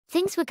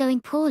Things were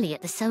going poorly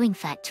at the sewing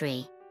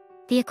factory.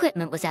 The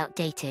equipment was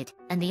outdated,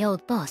 and the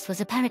old boss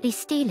was apparently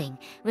stealing,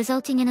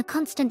 resulting in a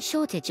constant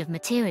shortage of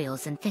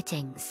materials and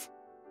fittings.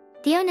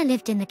 The owner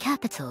lived in the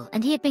capital,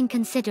 and he had been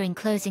considering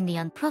closing the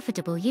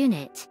unprofitable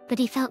unit, but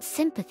he felt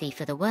sympathy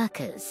for the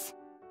workers.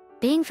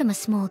 Being from a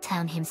small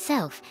town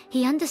himself,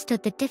 he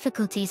understood the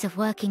difficulties of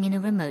working in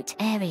a remote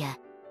area.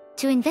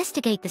 To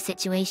investigate the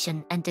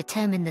situation and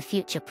determine the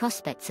future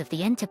prospects of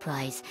the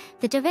enterprise,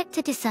 the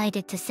director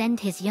decided to send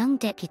his young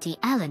deputy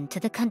Alan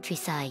to the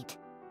countryside.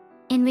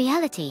 In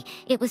reality,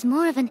 it was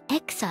more of an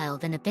exile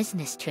than a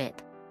business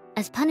trip,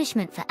 as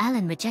punishment for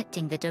Alan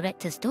rejecting the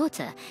director's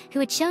daughter, who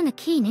had shown a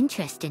keen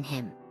interest in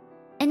him.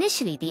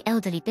 Initially, the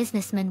elderly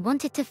businessman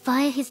wanted to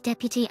fire his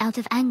deputy out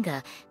of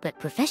anger, but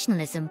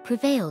professionalism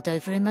prevailed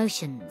over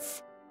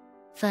emotions.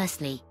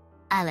 Firstly,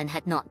 Alan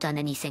had not done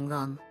anything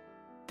wrong.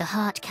 The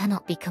heart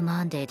cannot be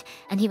commanded,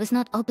 and he was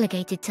not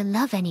obligated to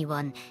love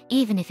anyone,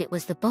 even if it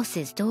was the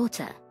boss's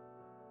daughter.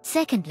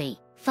 Secondly,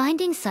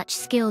 finding such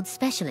skilled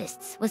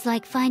specialists was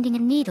like finding a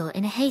needle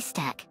in a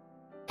haystack.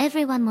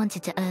 Everyone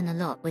wanted to earn a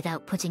lot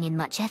without putting in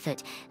much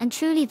effort, and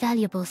truly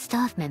valuable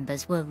staff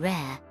members were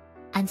rare.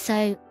 And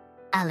so,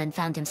 Alan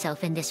found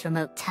himself in this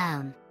remote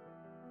town.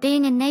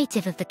 Being a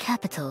native of the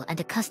capital and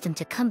accustomed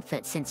to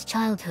comfort since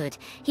childhood,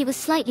 he was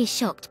slightly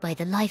shocked by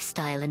the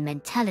lifestyle and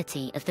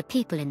mentality of the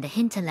people in the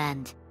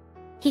hinterland.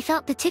 He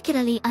felt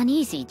particularly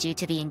uneasy due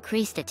to the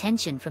increased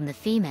attention from the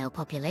female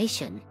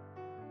population.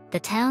 The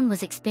town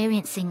was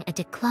experiencing a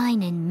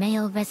decline in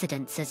male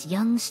residents as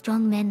young,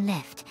 strong men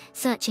left,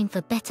 searching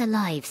for better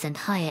lives and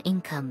higher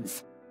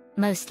incomes.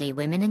 Mostly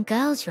women and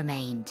girls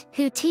remained,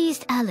 who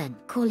teased Alan,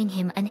 calling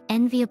him an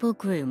enviable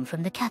groom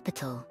from the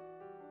capital.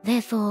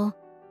 Therefore,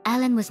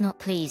 Alan was not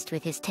pleased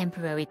with his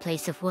temporary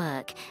place of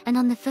work, and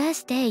on the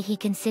first day he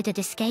considered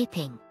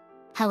escaping.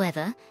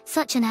 However,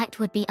 such an act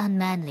would be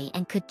unmanly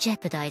and could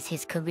jeopardize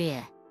his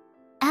career.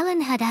 Alan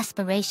had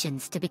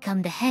aspirations to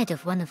become the head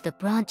of one of the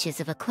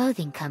branches of a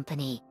clothing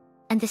company,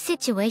 and the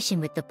situation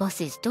with the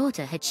boss's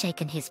daughter had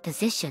shaken his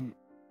position.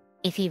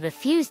 If he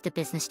refused the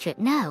business trip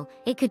now,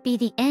 it could be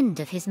the end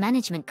of his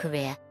management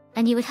career,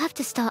 and he would have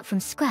to start from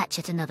scratch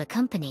at another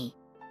company.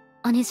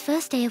 On his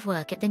first day of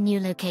work at the new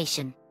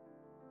location,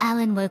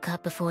 Alan woke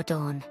up before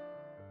dawn.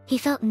 He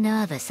felt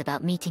nervous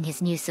about meeting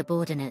his new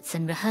subordinates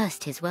and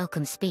rehearsed his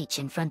welcome speech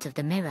in front of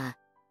the mirror.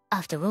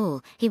 After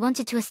all, he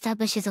wanted to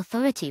establish his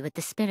authority with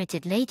the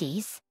spirited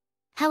ladies.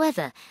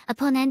 However,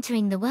 upon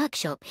entering the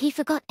workshop, he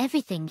forgot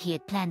everything he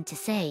had planned to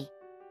say.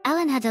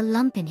 Alan had a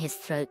lump in his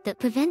throat that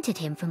prevented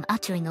him from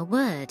uttering a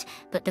word,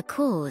 but the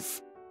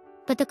cause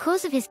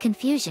of his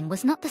confusion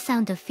was not the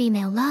sound of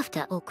female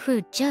laughter or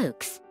crude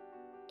jokes.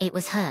 It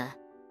was her.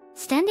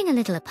 Standing a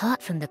little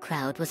apart from the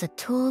crowd was a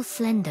tall,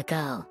 slender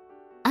girl.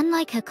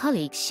 Unlike her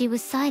colleagues, she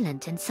was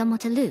silent and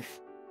somewhat aloof.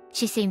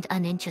 She seemed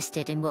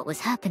uninterested in what was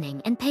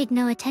happening and paid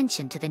no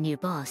attention to the new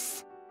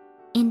boss.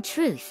 In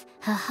truth,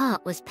 her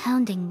heart was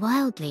pounding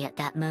wildly at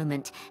that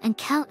moment, and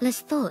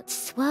countless thoughts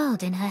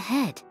swirled in her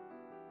head.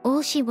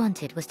 All she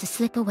wanted was to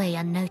slip away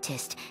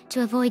unnoticed,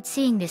 to avoid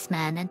seeing this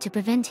man and to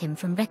prevent him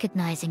from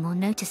recognizing or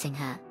noticing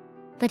her.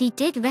 But he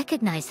did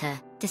recognize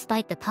her,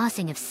 despite the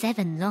passing of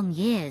 7 long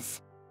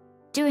years.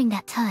 During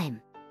that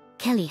time,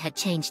 Kelly had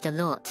changed a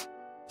lot.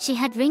 She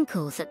had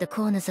wrinkles at the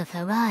corners of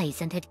her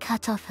eyes and had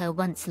cut off her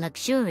once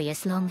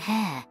luxurious long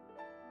hair.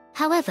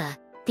 However,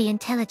 the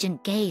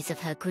intelligent gaze of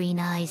her green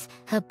eyes,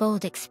 her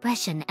bold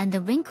expression, and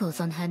the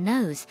wrinkles on her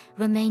nose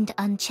remained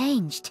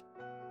unchanged.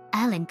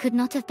 Alan could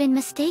not have been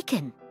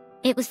mistaken.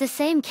 It was the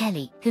same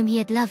Kelly whom he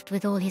had loved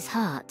with all his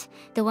heart,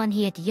 the one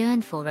he had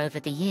yearned for over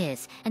the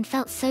years and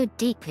felt so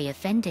deeply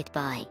offended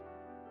by.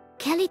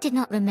 Kelly did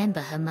not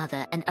remember her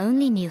mother and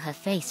only knew her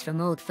face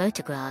from old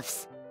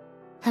photographs.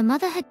 Her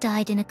mother had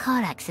died in a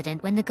car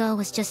accident when the girl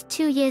was just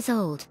 2 years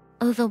old,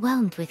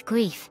 overwhelmed with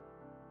grief.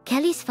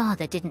 Kelly's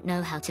father didn't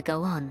know how to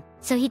go on,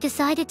 so he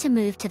decided to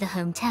move to the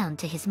hometown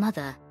to his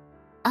mother.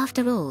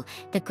 After all,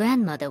 the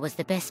grandmother was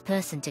the best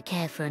person to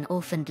care for an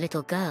orphaned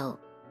little girl.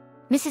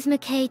 Mrs.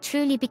 McKay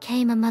truly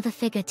became a mother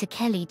figure to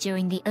Kelly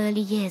during the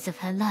early years of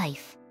her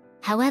life.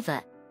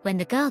 However, when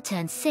the girl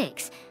turned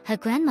 6, her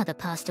grandmother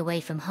passed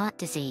away from heart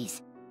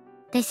disease.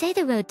 They say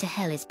the road to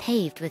hell is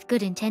paved with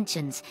good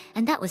intentions,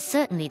 and that was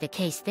certainly the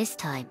case this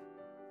time.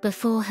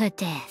 Before her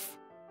death,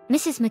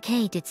 Mrs.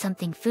 McKay did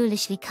something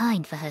foolishly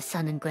kind for her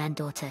son and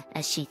granddaughter,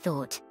 as she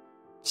thought.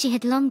 She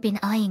had long been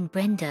eyeing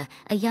Brenda,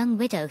 a young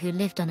widow who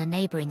lived on a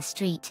neighboring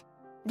street.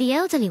 The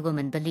elderly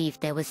woman believed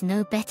there was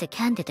no better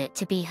candidate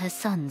to be her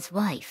son's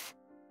wife.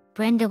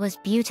 Brenda was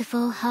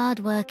beautiful,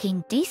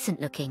 hard-working,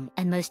 decent-looking,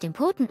 and most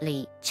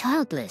importantly,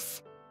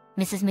 childless.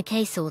 Mrs.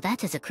 McKay saw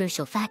that as a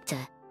crucial factor.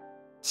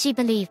 She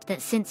believed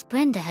that since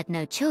Brenda had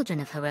no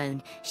children of her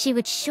own, she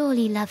would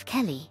surely love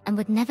Kelly and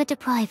would never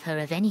deprive her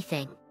of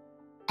anything.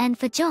 And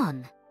for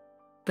John,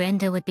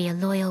 Brenda would be a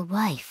loyal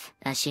wife,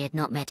 as she had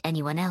not met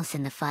anyone else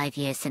in the 5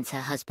 years since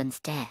her husband's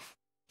death.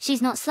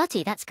 She's not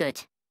slutty, that's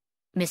good,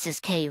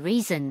 Mrs. K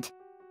reasoned.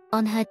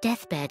 On her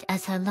deathbed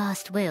as her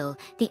last will,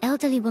 the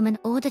elderly woman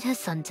ordered her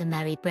son to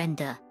marry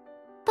Brenda.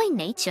 By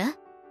nature,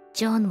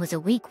 John was a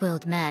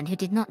weak-willed man who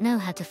did not know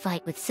how to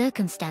fight with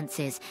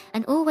circumstances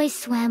and always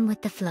swam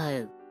with the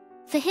flow.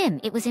 For him,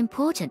 it was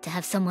important to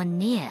have someone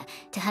near,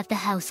 to have the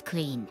house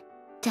clean.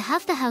 To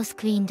have the house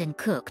cleaned and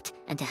cooked,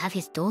 and to have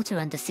his daughter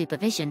under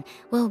supervision,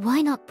 well,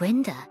 why not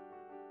Brenda?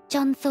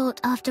 John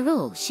thought, after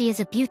all, she is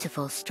a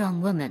beautiful,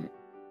 strong woman.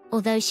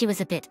 Although she was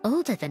a bit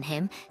older than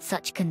him,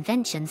 such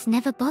conventions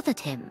never bothered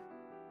him.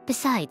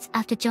 Besides,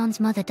 after John's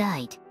mother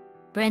died,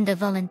 Brenda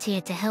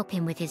volunteered to help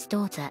him with his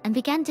daughter and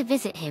began to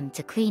visit him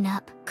to clean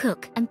up,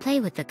 cook, and play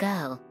with the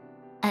girl.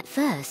 At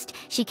first,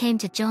 she came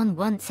to John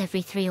once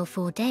every 3 or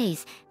 4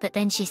 days, but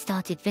then she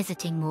started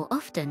visiting more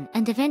often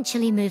and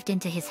eventually moved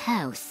into his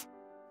house.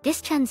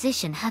 This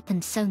transition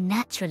happened so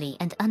naturally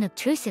and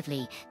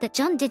unobtrusively that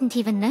John didn't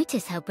even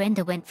notice how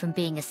Brenda went from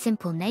being a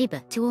simple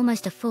neighbor to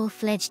almost a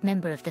full-fledged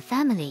member of the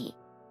family.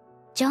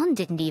 John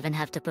didn't even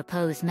have to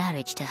propose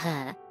marriage to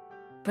her.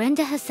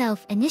 Brenda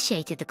herself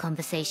initiated the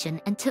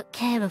conversation and took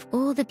care of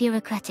all the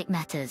bureaucratic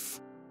matters.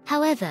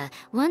 However,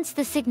 once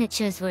the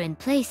signatures were in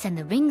place and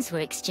the rings were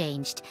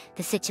exchanged,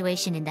 the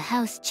situation in the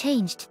house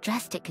changed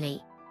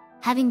drastically.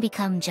 Having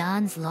become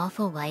John's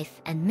lawful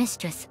wife and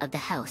mistress of the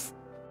house,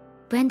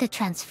 Brenda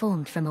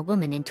transformed from a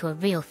woman into a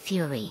real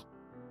fury.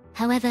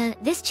 However,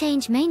 this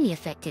change mainly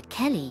affected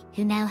Kelly,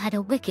 who now had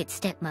a wicked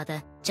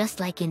stepmother,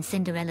 just like in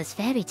Cinderella's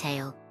fairy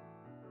tale.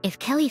 If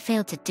Kelly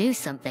failed to do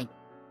something,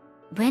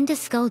 Brenda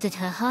scolded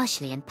her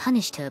harshly and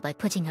punished her by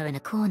putting her in a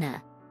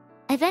corner.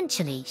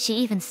 Eventually, she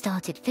even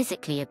started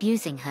physically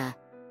abusing her.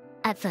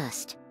 At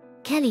first,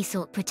 Kelly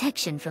sought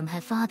protection from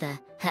her father,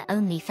 her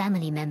only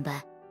family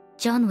member.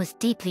 John was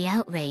deeply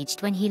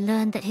outraged when he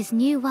learned that his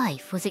new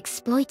wife was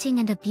exploiting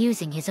and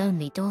abusing his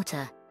only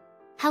daughter.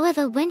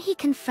 However, when he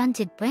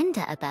confronted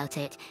Brenda about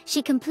it,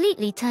 she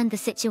completely turned the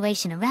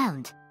situation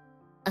around.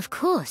 Of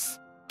course,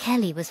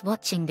 Kelly was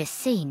watching this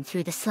scene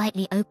through the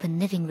slightly open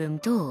living room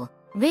door,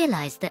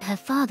 realized that her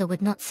father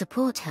would not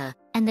support her,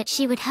 and that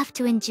she would have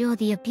to endure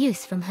the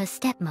abuse from her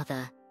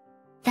stepmother.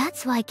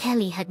 That's why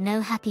Kelly had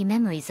no happy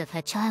memories of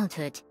her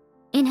childhood.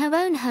 In her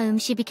own home,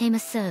 she became a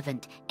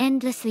servant,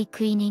 endlessly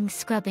cleaning,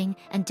 scrubbing,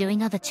 and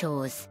doing other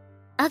chores.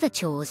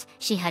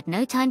 She had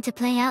no time to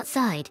play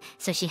outside,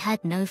 so she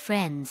had no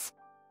friends.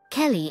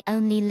 Kelly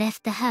only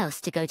left the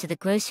house to go to the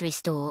grocery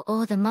store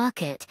or the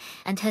market,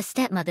 and her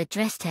stepmother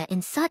dressed her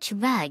in such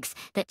rags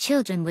that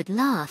children would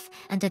laugh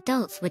and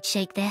adults would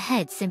shake their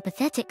heads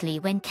sympathetically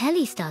when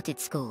Kelly started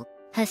school.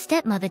 Her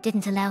stepmother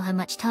didn't allow her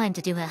much time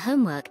to do her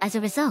homework as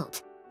a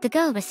result. The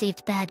girl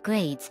received bad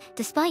grades,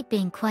 despite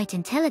being quite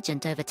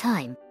intelligent over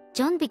time.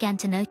 John began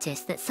to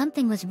notice that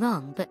something was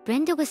wrong, but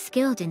Brenda was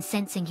skilled in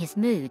sensing his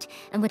mood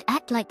and would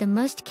act like the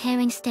most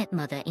caring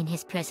stepmother in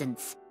his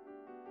presence.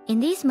 In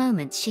these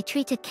moments, she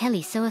treated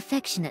Kelly so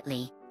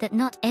affectionately that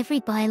not every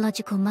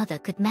biological mother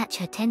could match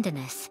her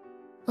tenderness.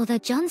 Although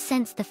John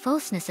sensed the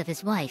falseness of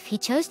his wife, he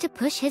chose to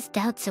push his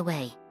doubts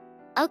away.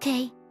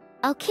 Okay,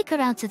 I'll kick her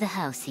out of the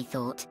house, he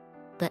thought.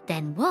 But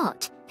then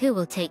what? Who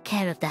will take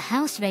care of the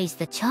house, raise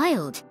the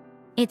child?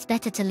 It's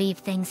better to leave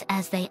things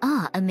as they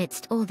are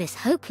amidst all this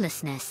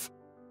hopelessness.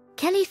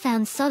 Kelly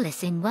found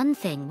solace in one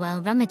thing.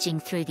 While rummaging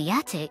through the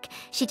attic,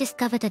 she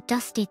discovered a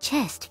dusty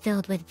chest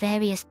filled with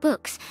various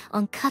books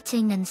on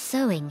cutting and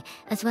sewing,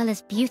 as well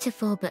as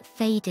beautiful but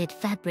faded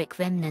fabric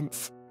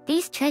remnants.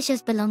 These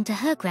treasures belonged to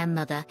her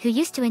grandmother, who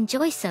used to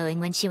enjoy sewing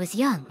when she was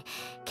young.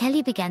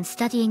 Kelly began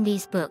studying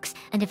these books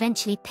and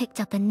eventually picked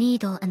up a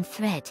needle and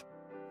thread.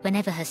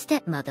 Whenever her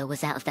stepmother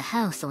was out of the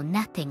house or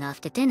napping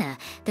after dinner,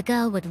 the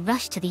girl would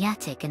rush to the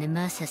attic and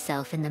immerse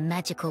herself in the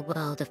magical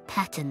world of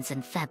patterns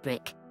and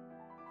fabric.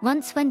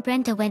 Once when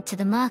Brenda went to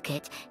the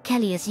market,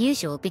 Kelly as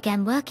usual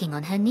began working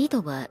on her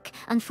needlework.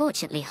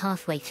 Unfortunately,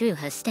 halfway through,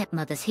 her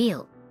stepmother's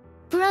heel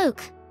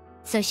broke,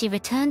 so she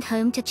returned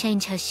home to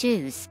change her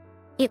shoes.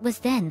 It was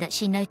then that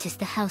she noticed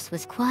the house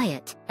was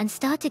quiet and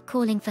started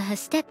calling for her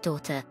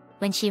stepdaughter.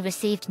 When she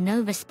received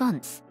no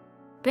response,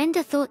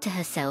 Brenda thought to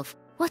herself,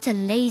 what a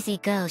lazy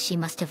girl, she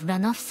must have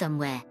run off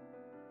somewhere.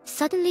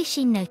 Suddenly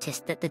she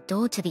noticed that the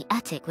door to the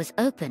attic was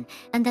open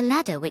and the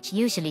ladder, which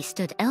usually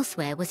stood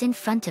elsewhere, was in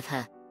front of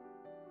her.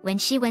 When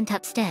she went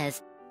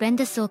upstairs,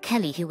 Brenda saw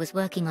Kelly, who was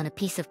working on a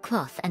piece of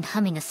cloth and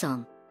humming a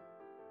song.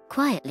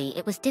 Quietly,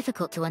 it was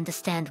difficult to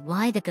understand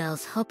why the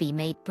girl's hobby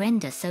made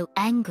Brenda so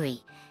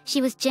angry.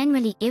 She was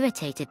generally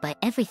irritated by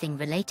everything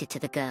related to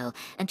the girl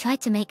and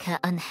tried to make her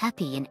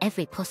unhappy in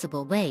every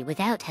possible way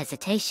without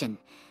hesitation.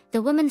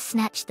 The woman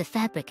snatched the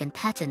fabric and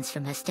patterns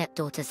from her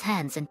stepdaughter's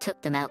hands and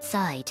took them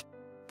outside.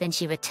 Then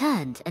she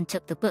returned and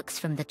took the books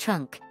from the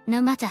trunk,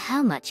 no matter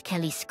how much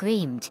Kelly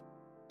screamed.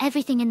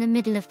 Everything in the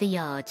middle of the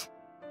yard.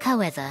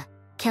 However,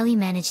 Kelly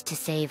managed to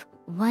save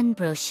one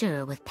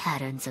brochure with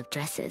patterns of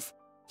dresses.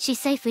 She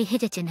safely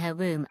hid it in her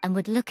room and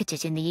would look at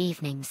it in the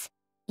evenings.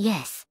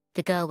 Yes,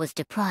 the girl was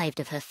deprived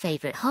of her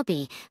favorite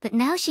hobby, but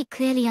now she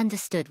clearly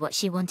understood what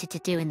she wanted to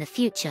do in the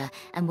future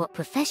and what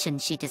profession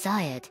she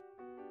desired.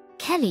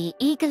 Kelly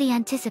eagerly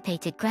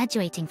anticipated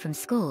graduating from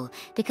school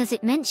because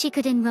it meant she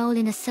could enroll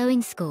in a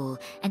sewing school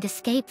and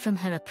escape from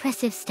her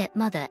oppressive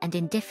stepmother and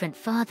indifferent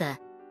father.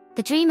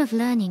 The dream of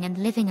learning and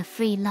living a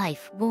free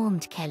life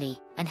warmed Kelly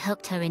and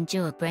helped her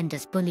endure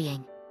Brenda's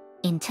bullying.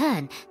 In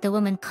turn, the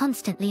woman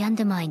constantly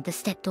undermined the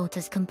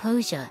stepdaughter's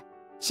composure.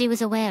 She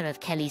was aware of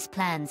Kelly's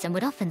plans and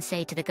would often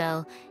say to the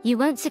girl, "You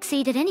won't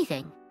succeed at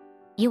anything.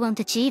 You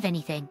won't achieve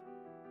anything.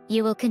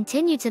 You will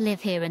continue to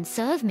live here and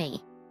serve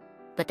me."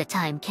 But the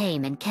time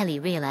came and Kelly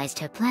realized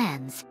her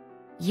plans.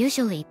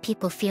 Usually,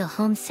 people feel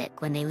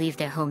homesick when they leave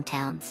their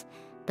hometowns,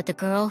 but the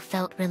girl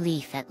felt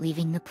relief at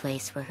leaving the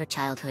place where her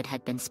childhood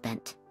had been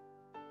spent.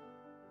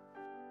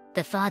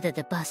 The farther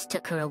the bus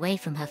took her away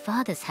from her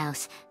father's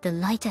house, the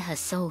lighter her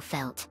soul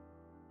felt.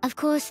 Of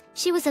course,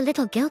 she was a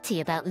little guilty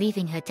about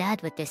leaving her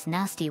dad with this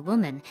nasty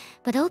woman,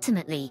 but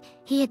ultimately,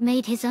 he had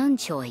made his own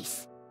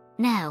choice.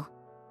 Now,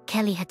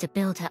 Kelly had to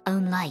build her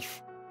own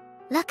life.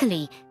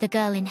 Luckily, the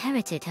girl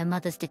inherited her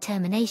mother's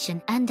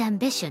determination and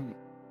ambition.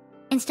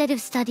 Instead of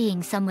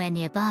studying somewhere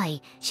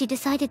nearby, she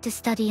decided to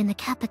study in the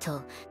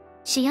capital.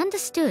 She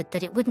understood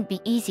that it wouldn't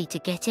be easy to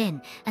get in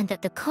and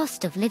that the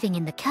cost of living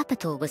in the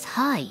capital was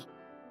high.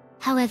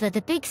 However,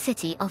 the big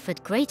city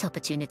offered great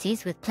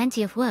opportunities with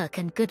plenty of work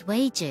and good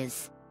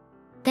wages.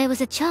 There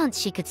was a chance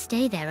she could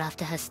stay there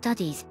after her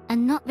studies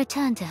and not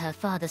return to her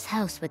father's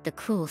house with the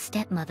cruel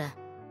stepmother.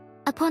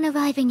 Upon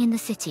arriving in the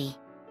city,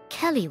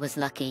 Kelly was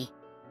lucky.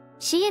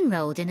 She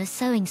enrolled in a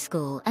sewing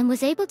school and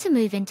was able to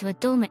move into a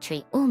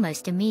dormitory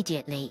almost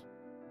immediately.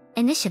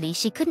 Initially,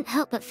 she couldn't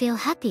help but feel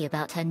happy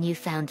about her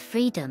newfound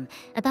freedom,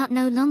 about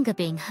no longer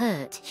being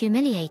hurt,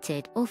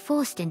 humiliated, or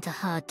forced into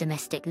hard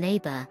domestic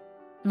labor.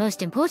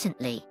 Most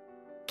importantly,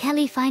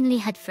 Kelly finally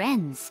had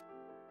friends.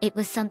 It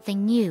was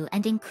something new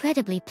and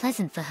incredibly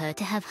pleasant for her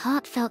to have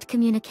heartfelt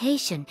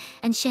communication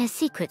and share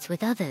secrets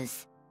with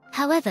others.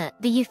 However,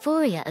 the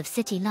euphoria of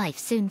city life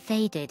soon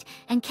faded,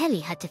 and Kelly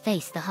had to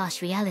face the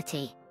harsh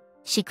reality.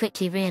 She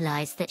quickly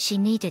realized that she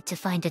needed to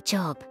find a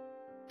job.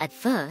 At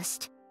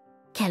first,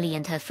 Kelly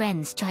and her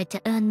friends tried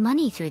to earn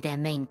money through their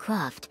main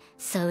craft,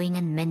 sewing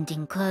and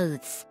mending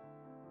clothes.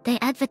 They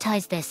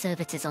advertised their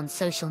services on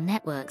social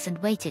networks and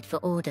waited for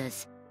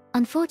orders.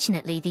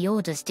 Unfortunately, the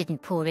orders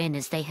didn't pour in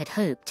as they had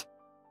hoped.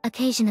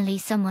 Occasionally,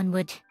 someone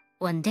would.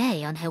 One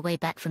day, on her way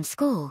back from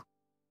school,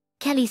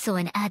 Kelly saw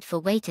an ad for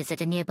waiters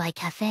at a nearby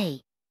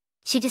cafe.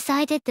 She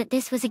decided that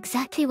this was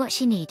exactly what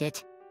she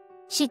needed.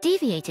 She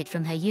deviated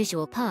from her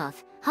usual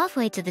path,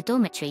 halfway to the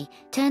dormitory,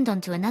 turned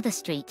onto another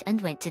street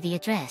and went to the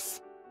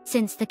address.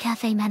 Since the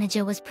cafe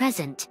manager was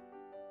present,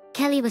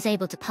 Kelly was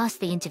able to pass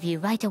the interview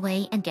right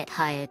away and get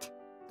hired.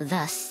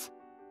 Thus,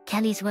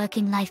 Kelly's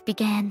working life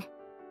began.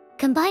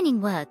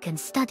 Combining work and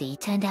study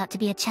turned out to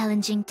be a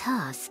challenging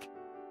task.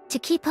 To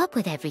keep up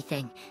with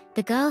everything,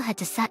 the girl had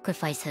to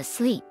sacrifice her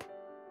sleep.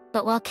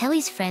 But while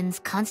Kelly's friends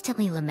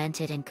constantly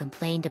lamented and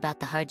complained about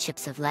the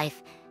hardships of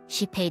life,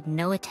 she paid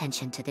no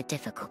attention to the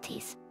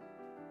difficulties.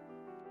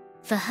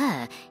 For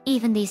her,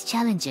 even these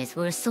challenges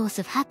were a source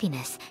of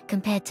happiness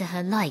compared to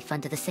her life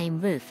under the same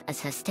roof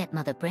as her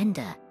stepmother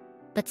Brenda.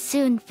 But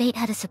soon, fate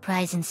had a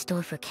surprise in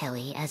store for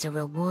Kelly as a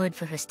reward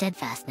for her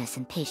steadfastness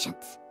and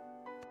patience.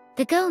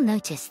 The girl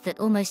noticed that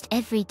almost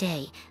every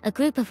day, a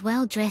group of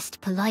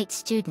well-dressed, polite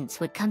students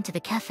would come to the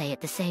cafe at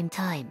the same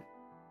time.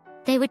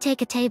 They would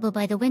take a table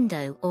by the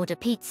window, order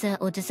pizza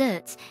or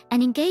desserts,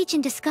 and engage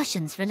in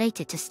discussions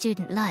related to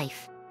student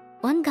life.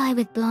 One guy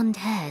with blonde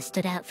hair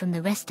stood out from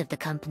the rest of the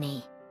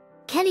company.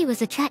 Kelly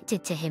was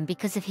attracted to him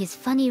because of his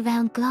funny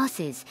round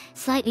glasses,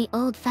 slightly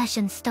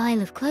old-fashioned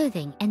style of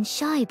clothing, and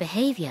shy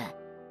behavior.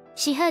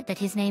 She heard that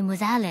his name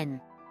was Alan.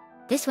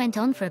 This went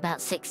on for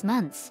about 6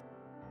 months.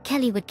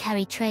 Kelly would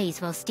carry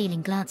trays while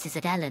stealing glances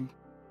at Alan.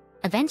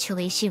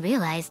 Eventually, she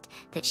realized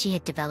that she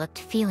had developed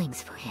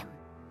feelings for him,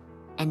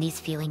 and these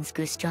feelings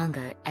grew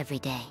stronger every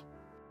day.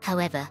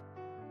 However,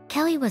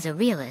 Kelly was a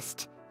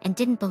realist and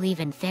didn't believe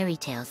in fairy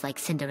tales like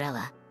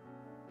Cinderella.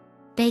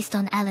 Based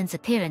on Alan's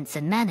appearance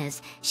and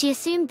manners, she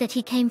assumed that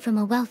he came from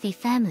a wealthy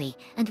family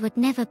and would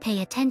never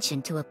pay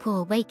attention to a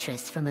poor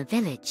waitress from a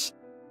village.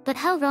 But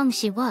how wrong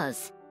she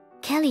was.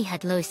 Kelly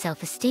had low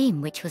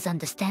self-esteem, which was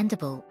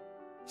understandable.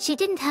 She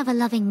didn't have a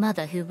loving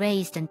mother who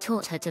raised and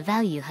taught her to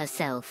value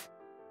herself.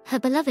 Her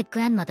beloved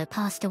grandmother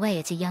passed away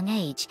at a young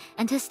age,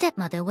 and her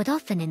stepmother would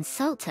often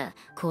insult her,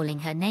 calling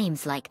her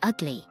names like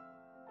ugly,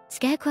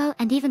 scarecrow,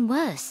 and even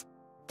worse.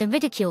 The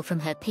ridicule from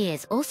her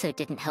peers also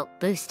didn't help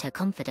boost her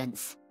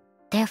confidence.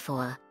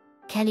 Therefore,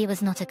 Kelly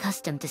was not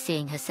accustomed to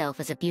seeing herself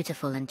as a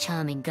beautiful and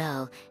charming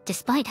girl,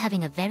 despite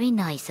having a very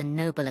nice and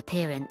noble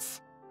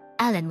appearance.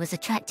 Alan was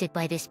attracted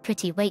by this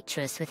pretty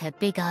waitress with her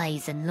big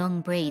eyes and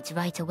long braids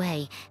right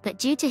away, but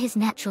due to his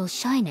natural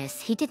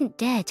shyness, he didn't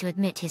dare to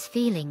admit his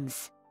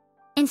feelings.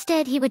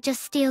 Instead, he would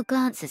just steal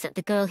glances at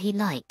the girl he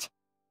liked.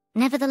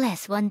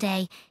 Nevertheless, one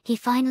day, he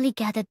finally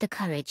gathered the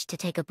courage to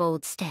take a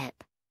bold step.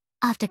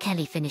 After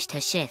Kelly finished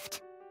her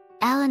shift,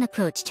 Alan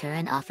approached her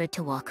and offered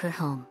to walk her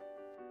home.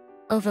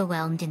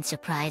 Overwhelmed in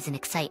surprise and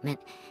excitement,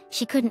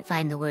 she couldn't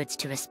find the words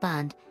to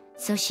respond,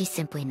 so she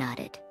simply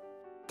nodded.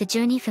 The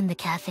journey from the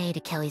cafe to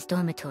Kelly's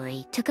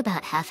dormitory took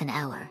about half an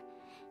hour,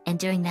 and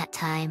during that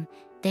time,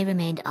 they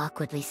remained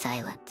awkwardly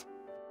silent.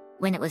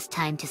 When it was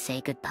time to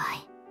say goodbye,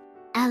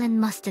 Alan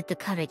mustered the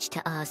courage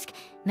to ask,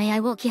 "May I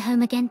walk you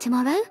home again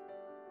tomorrow?"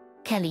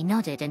 Kelly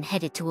nodded and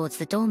headed towards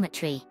the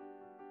dormitory.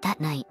 That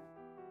night,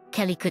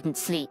 Kelly couldn't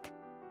sleep.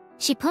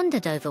 She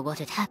pondered over what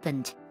had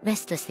happened,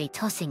 restlessly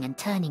tossing and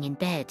turning in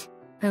bed.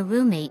 Her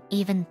roommate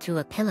even threw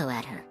a pillow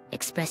at her,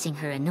 expressing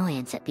her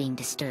annoyance at being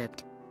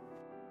disturbed.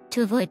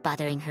 To avoid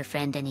bothering her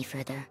friend any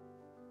further,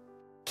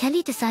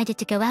 Kelly decided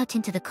to go out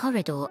into the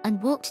corridor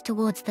and walked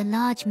towards the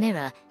large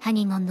mirror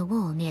hanging on the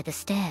wall near the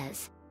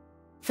stairs.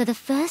 For the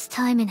first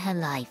time in her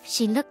life,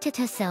 she looked at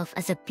herself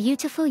as a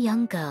beautiful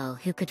young girl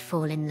who could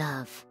fall in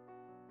love.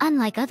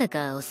 Unlike other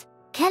girls,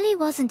 Kelly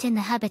wasn't in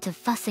the habit of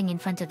fussing in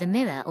front of the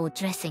mirror or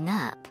dressing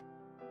up.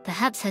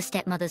 Perhaps her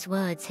stepmother's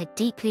words had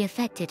deeply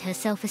affected her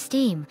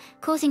self-esteem,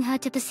 causing her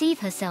to perceive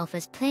herself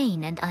as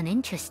plain and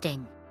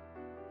uninteresting.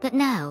 But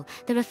now,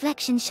 the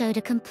reflection showed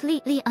a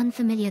completely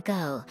unfamiliar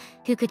girl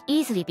who could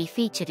easily be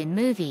featured in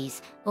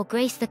movies or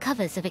grace the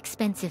covers of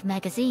expensive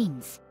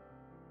magazines.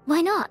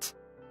 Why not?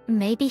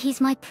 Maybe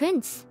he's my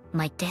prince,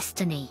 my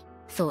destiny,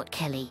 thought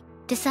Kelly,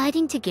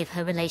 deciding to give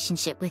her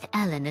relationship with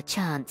Alan a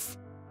chance.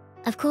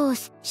 Of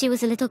course, she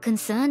was a little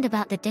concerned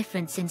about the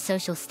difference in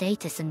social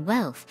status and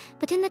wealth,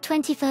 but in the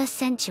 21st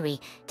century,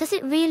 does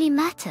it really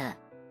matter?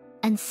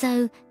 And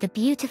so, the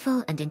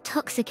beautiful and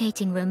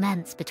intoxicating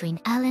romance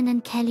between Alan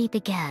and Kelly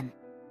began.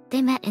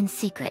 They met in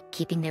secret,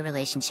 keeping their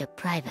relationship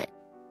private.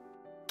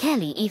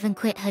 Kelly even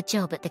quit her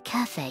job at the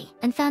cafe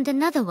and found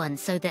another one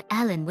so that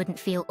Alan wouldn't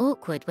feel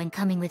awkward when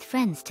coming with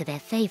friends to their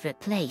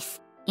favorite place.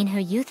 In her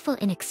youthful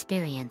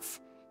inexperience,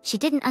 she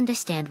didn't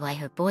understand why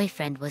her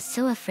boyfriend was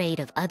so afraid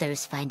of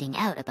others finding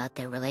out about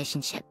their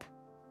relationship.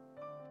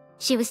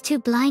 She was too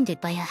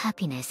blinded by her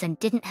happiness and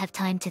didn't have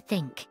time to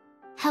think.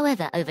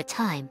 However, over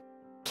time,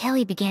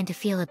 Kelly began to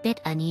feel a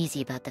bit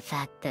uneasy about the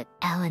fact that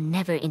Alan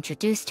never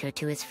introduced her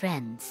to his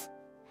friends.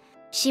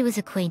 She was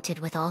acquainted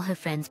with all her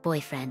friends'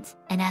 boyfriends,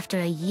 and after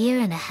a year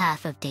and a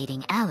half of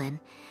dating Alan,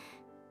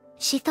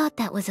 she thought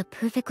that was a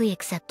perfectly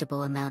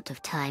acceptable amount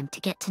of time to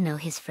get to know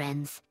his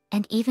friends,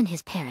 and even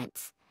his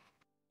parents.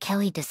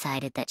 Kelly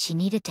decided that she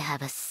needed to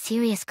have a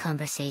serious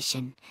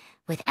conversation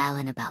with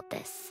Alan about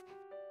this.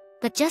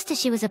 But just as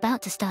she was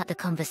about to start the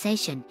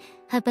conversation,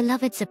 her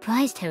beloved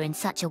surprised her in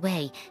such a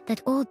way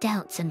that all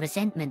doubts and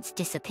resentments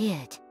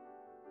disappeared.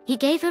 He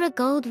gave her a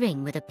gold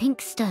ring with a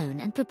pink stone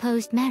and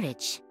proposed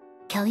marriage.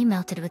 Kelly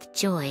melted with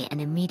joy and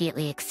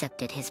immediately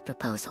accepted his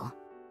proposal.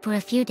 For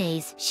a few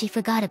days, she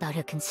forgot about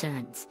her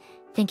concerns,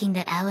 thinking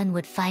that Alan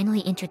would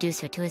finally introduce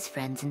her to his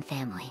friends and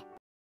family.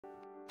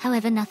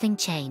 However, nothing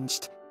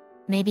changed.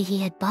 Maybe he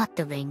had bought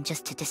the ring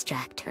just to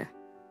distract her.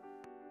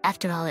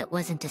 After all, it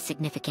wasn't a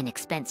significant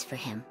expense for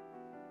him.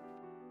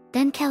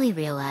 Then Kelly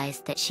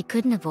realized that she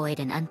couldn't avoid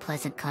an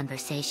unpleasant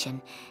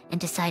conversation and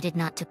decided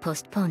not to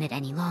postpone it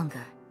any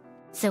longer.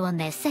 So on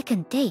their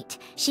second date,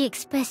 she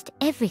expressed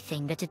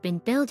everything that had been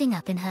building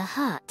up in her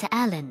heart to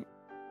Alan.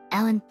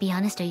 "Alan, be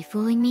honest, are you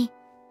fooling me?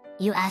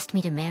 You asked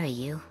me to marry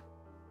you,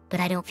 but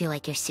I don't feel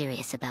like you're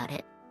serious about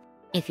it.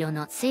 If you're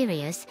not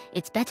serious,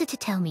 it's better to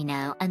tell me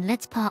now and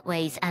let's part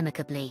ways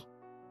amicably."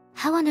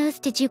 "How on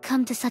earth did you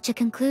come to such a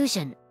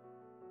conclusion?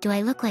 Do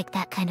I look like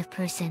that kind of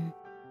person?"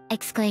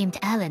 exclaimed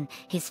Alan,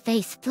 his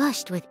face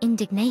flushed with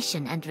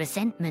indignation and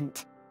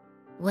resentment.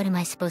 "What am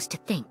I supposed to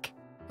think?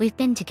 We've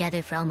been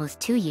together for almost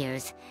 2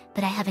 years,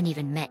 but I haven't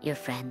even met your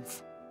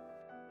friends.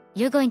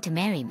 You're going to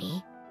marry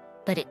me,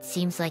 but it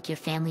seems like your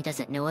family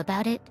doesn't know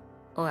about it?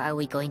 Or are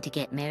we going to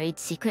get married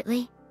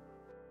secretly?"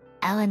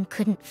 Alan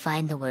couldn't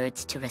find the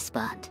words to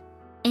respond.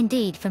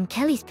 Indeed, from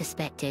Kelly's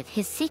perspective,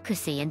 his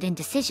secrecy and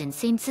indecision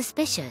seemed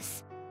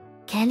suspicious.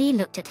 Kelly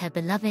looked at her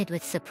beloved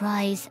with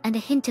surprise and a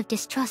hint of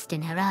distrust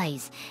in her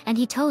eyes, and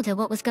he told her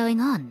what was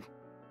going on.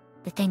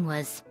 The thing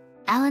was,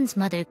 Alan's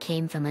mother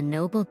came from a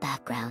noble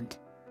background.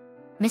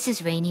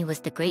 Mrs. Rainey was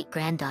the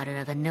great-granddaughter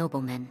of a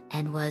nobleman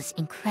and was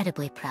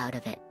incredibly proud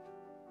of it.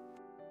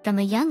 From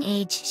a young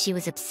age, she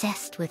was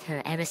obsessed with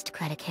her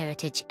aristocratic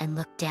heritage and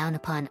looked down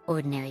upon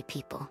ordinary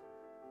people.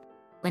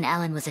 When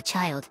Alan was a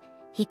child,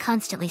 he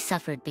constantly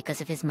suffered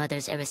because of his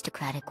mother's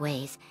aristocratic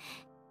ways.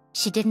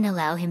 She didn't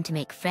allow him to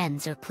make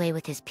friends or play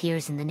with his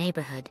peers in the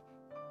neighborhood.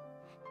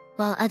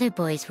 While other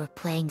boys were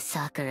playing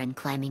soccer and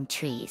climbing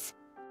trees,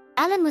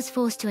 Alan was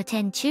forced to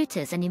attend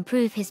tutors and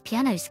improve his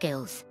piano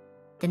skills.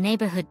 The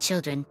neighborhood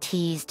children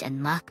teased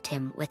and mocked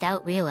him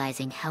without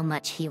realizing how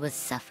much he was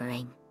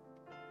suffering.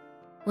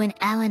 When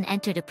Alan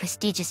entered a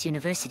prestigious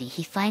university,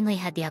 he finally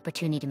had the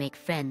opportunity to make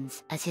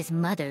friends, as his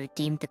mother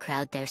deemed the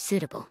crowd there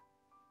suitable.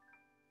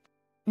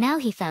 Now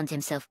he found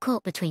himself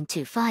caught between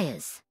two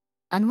fires.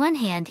 On one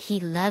hand, he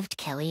loved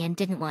Kelly and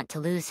didn't want to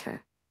lose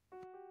her.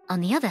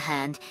 On the other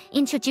hand,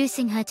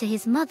 introducing her to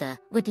his mother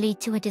would lead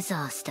to a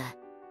disaster.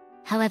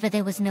 However,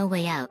 there was no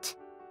way out.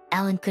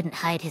 Alan couldn't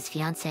hide his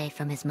fiancée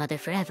from his mother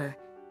forever,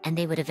 and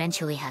they would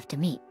eventually have to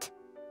meet.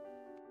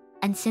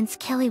 And since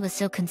Kelly was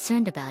so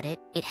concerned about it,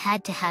 it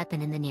had to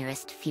happen in the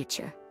nearest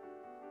future.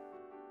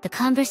 The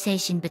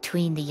conversation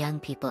between the young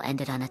people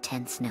ended on a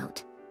tense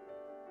note.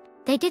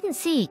 They didn't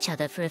see each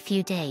other for a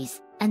few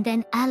days, and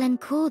then Alan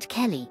called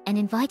Kelly and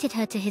invited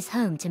her to his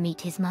home to meet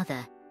his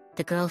mother.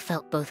 The girl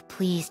felt both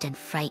pleased and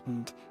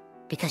frightened,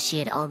 because she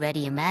had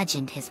already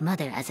imagined his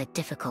mother as a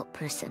difficult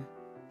person.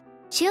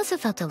 She also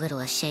felt a little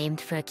ashamed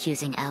for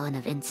accusing Alan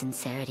of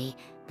insincerity,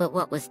 but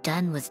what was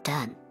done was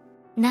done.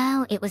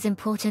 Now it was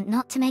important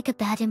not to make a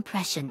bad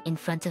impression in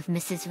front of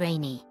Mrs.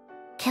 Rainey.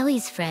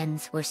 Kelly's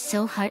friends were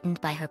so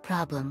heartened by her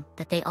problem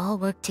that they all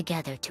worked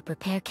together to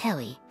prepare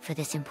Kelly for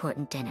this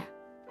important dinner.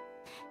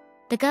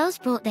 The girls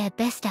brought their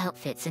best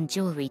outfits and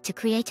jewelry to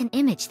create an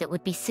image that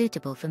would be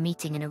suitable for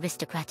meeting an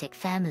aristocratic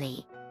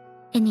family.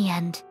 In the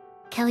end,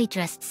 Kelly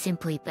dressed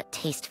simply but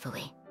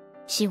tastefully.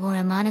 She wore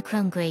a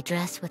monochrome gray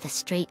dress with a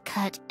straight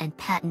cut and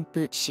patent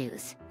boot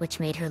shoes, which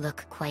made her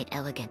look quite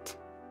elegant.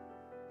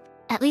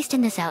 At least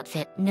in this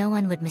outfit, no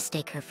one would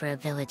mistake her for a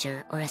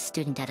villager or a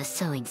student at a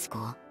sewing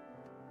school.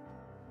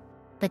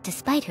 But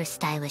despite her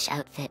stylish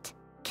outfit,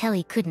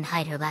 Kelly couldn't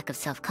hide her lack of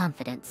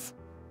self-confidence.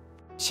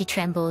 She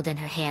trembled and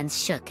her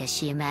hands shook as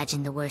she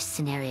imagined the worst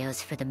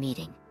scenarios for the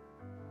meeting.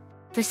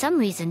 For some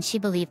reason, she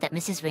believed that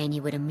Mrs. Rainey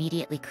would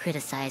immediately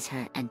criticize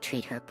her and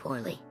treat her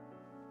poorly.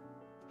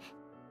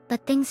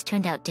 But things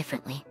turned out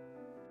differently.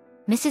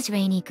 Mrs.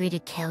 Rainey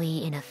greeted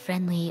Kelly in a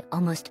friendly,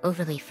 almost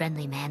overly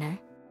friendly manner.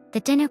 The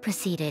dinner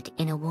proceeded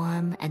in a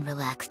warm and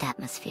relaxed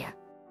atmosphere.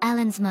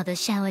 Alan's mother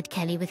showered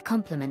Kelly with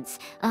compliments,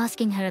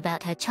 asking her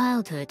about her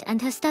childhood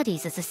and her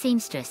studies as a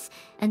seamstress,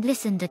 and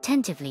listened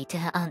attentively to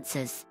her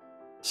answers.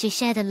 She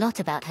shared a lot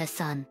about her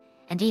son,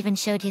 and even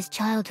showed his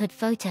childhood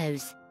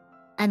photos.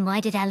 And why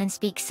did Alan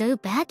speak so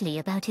badly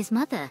about his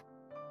mother?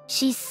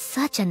 She's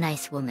such a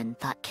nice woman,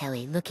 thought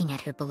Kelly, looking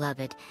at her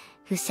beloved,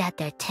 who sat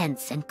there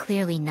tense and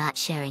clearly not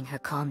sharing her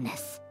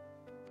calmness.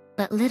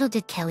 But little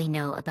did Kelly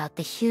know about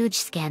the huge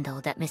scandal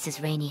that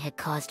Mrs. Rainey had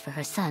caused for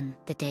her son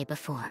the day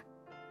before.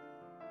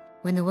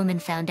 When the woman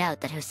found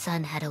out that her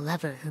son had a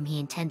lover whom he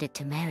intended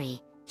to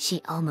marry,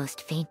 she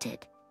almost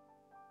fainted.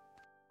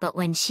 But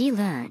when she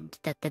learned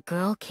that the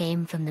girl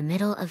came from the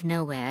middle of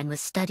nowhere and was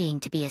studying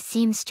to be a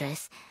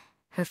seamstress,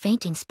 her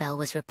fainting spell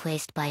was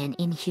replaced by an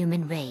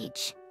inhuman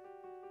rage.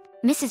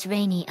 Mrs.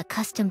 Rainey,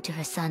 accustomed to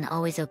her son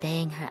always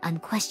obeying her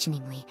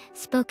unquestioningly,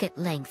 spoke at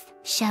length,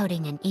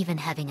 shouting and even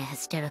having a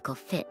hysterical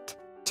fit.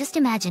 Just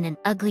imagine an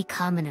ugly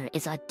commoner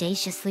is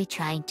audaciously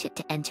trying to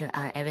enter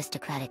our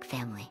aristocratic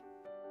family.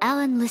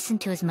 Alan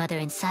listened to his mother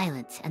in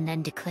silence and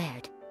then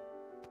declared,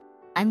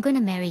 "I'm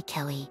gonna marry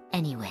Kelly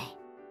anyway.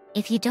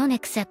 If you don't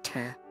accept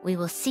her, we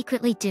will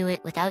secretly do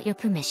it without your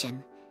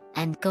permission,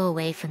 and go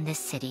away from this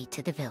city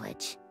to the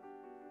village."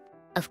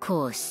 Of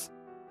course,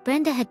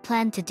 Brenda had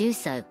planned to do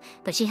so,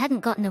 but she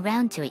hadn't gotten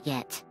around to it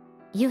yet.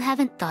 "You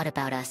haven't thought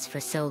about us for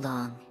so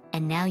long,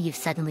 and now you've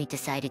suddenly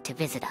decided to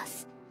visit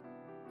us.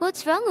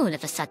 What's wrong all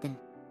of a sudden?"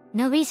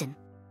 "No reason.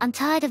 I'm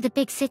tired of the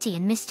big city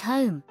and missed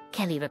home,"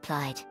 Kelly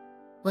replied.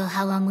 "Well,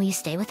 how long will you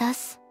stay with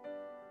us?"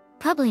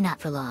 "Probably not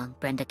for long,"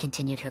 Brenda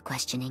continued her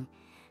questioning.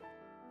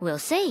 "We'll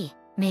see.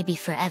 Maybe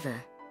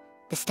forever,"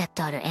 the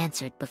stepdaughter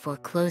answered before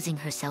closing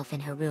herself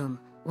in her room,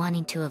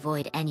 wanting to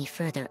avoid any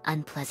further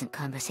unpleasant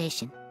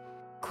conversation.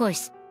 Of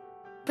course,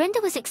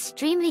 Brenda was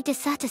extremely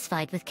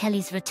dissatisfied with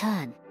Kelly's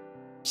return.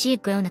 She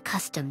had grown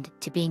accustomed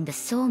to being the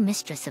sole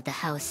mistress of the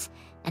house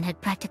and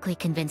had practically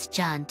convinced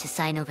John to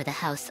sign over the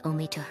house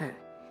only to her.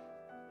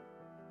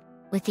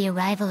 With the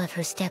arrival of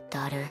her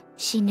stepdaughter,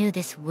 she knew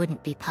this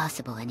wouldn't be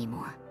possible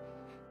anymore.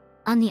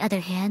 On the other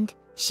hand,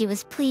 she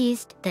was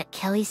pleased that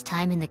Kelly's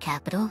time in the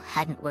capital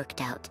hadn't worked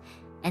out,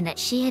 and that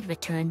she had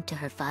returned to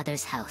her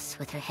father's house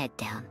with her head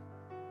down.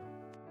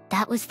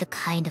 That was the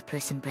kind of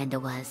person Brenda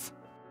was.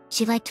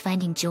 She liked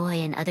finding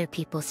joy in other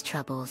people's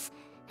troubles,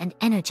 and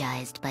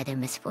energized by their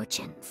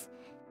misfortunes.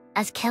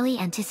 As Kelly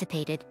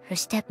anticipated, her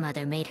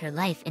stepmother made her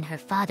life in her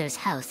father's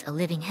house a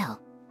living hell.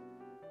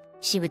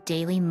 She would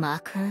daily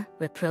mock her,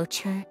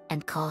 reproach her,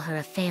 and call her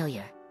a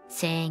failure,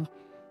 saying,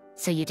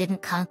 "So you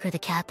didn't conquer the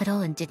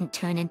capital and didn't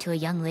turn into a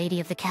young lady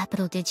of the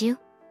capital, did you?"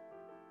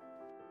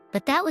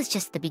 But that was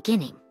just the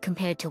beginning,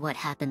 compared to what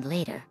happened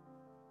later.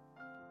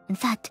 In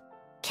fact,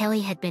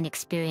 Kelly had been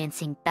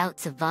experiencing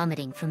bouts of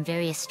vomiting from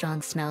various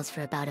strong smells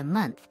for about a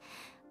month,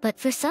 but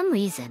for some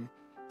reason,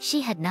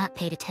 she had not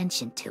paid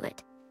attention to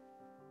it.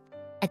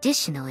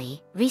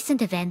 Additionally,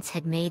 recent events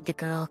had made the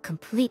girl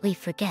completely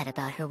forget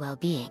about her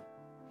well-being.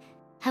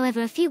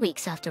 However, a few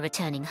weeks after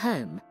returning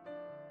home,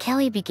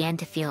 Kelly began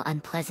to feel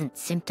unpleasant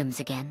symptoms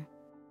again.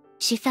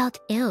 She felt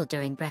ill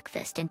during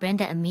breakfast, and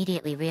Brenda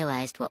immediately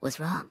realized what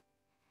was wrong.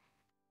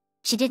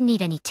 She didn't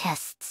need any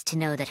tests to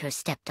know that her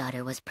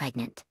stepdaughter was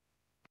pregnant.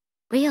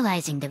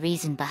 Realizing the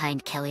reason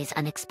behind Kelly's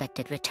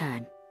unexpected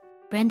return,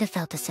 Brenda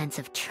felt a sense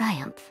of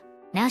triumph.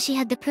 Now she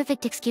had the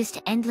perfect excuse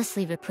to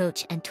endlessly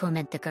reproach and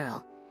torment the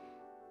girl.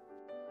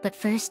 But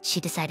first, she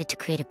decided to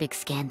create a big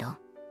scandal.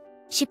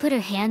 She put her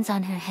hands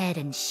on her head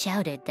and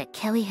shouted that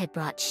Kelly had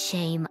brought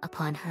shame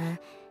upon her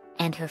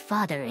and her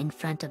father in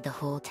front of the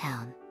whole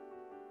town.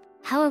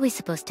 How are we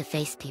supposed to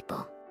face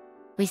people?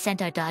 We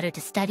sent our daughter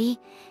to study,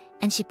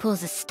 and she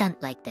pulls a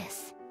stunt like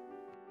this.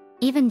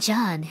 Even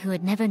John, who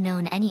had never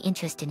known any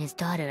interest in his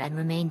daughter and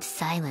remained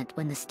silent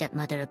when the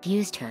stepmother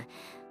abused her,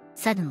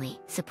 Suddenly,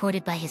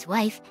 supported by his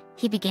wife,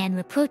 he began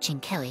reproaching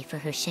Kelly for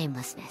her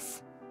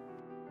shamelessness.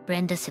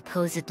 Brenda,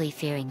 supposedly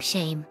fearing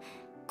shame,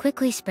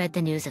 quickly spread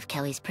the news of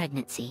Kelly's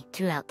pregnancy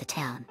throughout the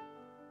town.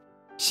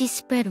 She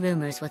spread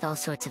rumors with all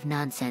sorts of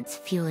nonsense,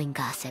 fueling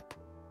gossip.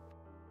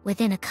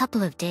 Within a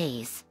couple of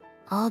days,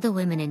 all the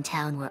women in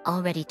town were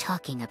already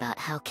talking about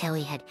how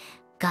Kelly had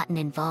gotten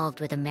involved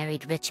with a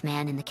married rich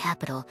man in the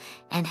capital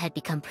and had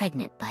become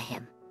pregnant by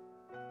him.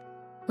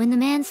 When the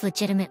man's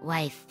legitimate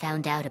wife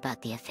found out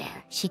about the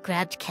affair, she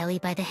grabbed Kelly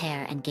by the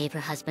hair and gave her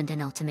husband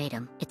an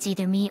ultimatum: it's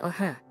either me or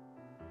her.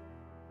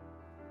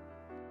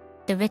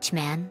 The rich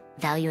man,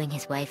 valuing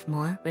his wife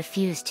more,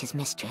 refused his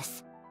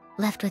mistress.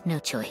 Left with no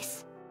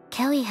choice,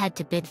 Kelly had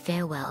to bid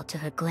farewell to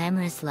her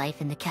glamorous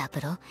life in the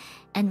capital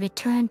and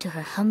return to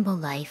her humble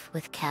life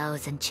with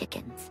cows and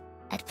chickens.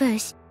 At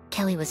first,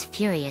 Kelly was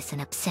furious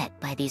and upset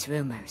by these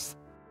rumors.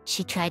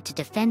 She tried to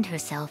defend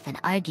herself and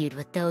argued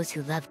with those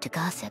who loved to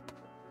gossip,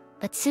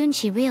 but soon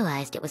she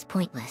realized it was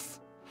pointless.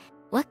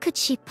 What could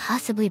she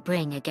possibly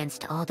bring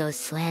against all those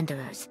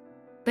slanderers?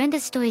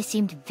 Brenda's story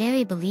seemed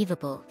very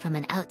believable from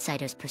an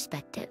outsider's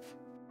perspective.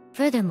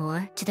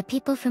 Furthermore, to the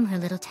people from her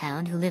little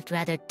town who lived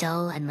rather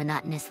dull and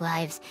monotonous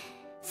lives,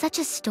 such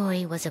a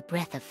story was a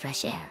breath of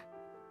fresh air.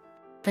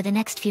 For the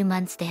next few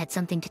months they had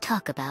something to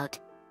talk about,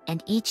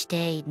 and each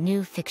day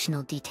new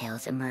fictional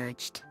details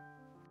emerged.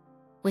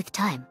 With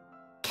time,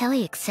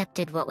 Kelly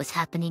accepted what was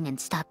happening and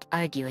stopped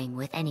arguing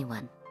with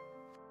anyone.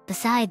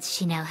 Besides,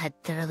 she now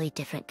had thoroughly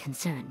different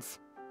concerns.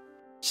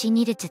 She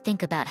needed to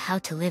think about how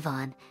to live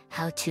on,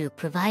 how to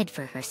provide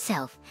for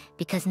herself,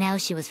 because now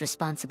she was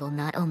responsible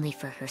not only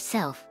for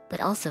herself, but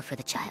also for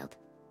the child.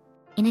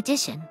 In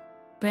addition,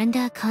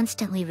 Brenda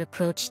constantly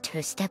reproached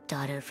her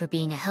stepdaughter for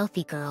being a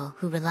healthy girl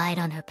who relied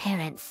on her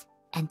parents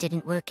and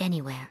didn't work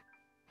anywhere.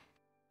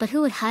 But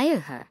who would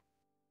hire her?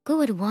 Who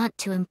would want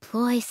to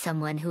employ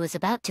someone who was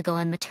about to go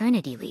on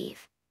maternity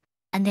leave?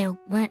 And there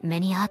weren't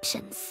many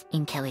options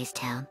in Kelly's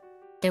town.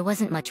 There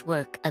wasn't much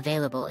work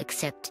available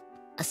except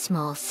a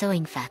small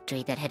sewing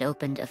factory that had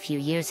opened a few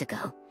years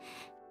ago.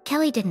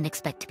 Kelly didn't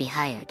expect to be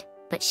hired,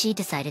 but she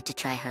decided to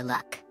try her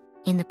luck.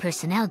 In the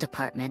personnel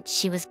department,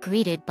 she was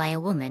greeted by a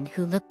woman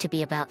who looked to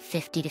be about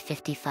 50 to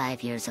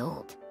 55 years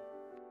old.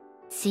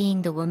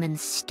 Seeing the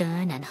woman's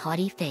stern and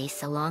haughty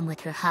face along with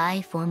her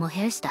high, formal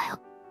hairstyle,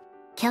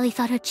 Kelly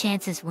thought her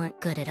chances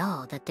weren't good at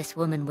all that this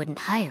woman wouldn't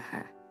hire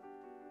her.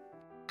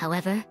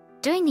 However,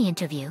 during the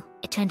interview,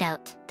 it turned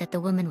out that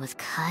the woman was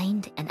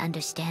kind and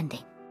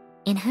understanding.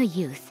 In her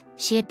youth,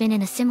 she had been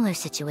in a similar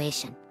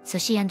situation, so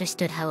she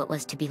understood how it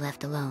was to be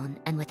left alone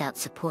and without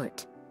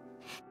support.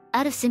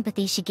 Out of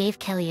sympathy, she gave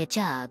Kelly a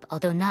job,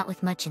 although not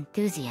with much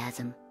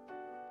enthusiasm.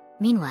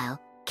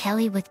 Meanwhile,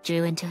 Kelly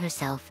withdrew into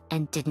herself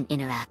and didn't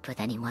interact with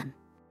anyone.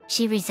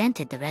 She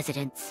resented the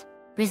residents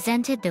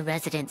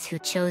who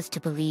chose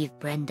to believe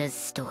Brenda's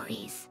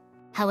stories.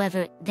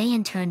 However, they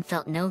in turn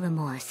felt no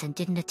remorse and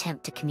didn't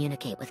attempt to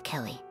communicate with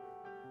Kelly.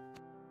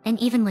 And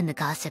even when the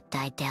gossip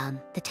died down,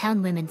 the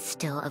town women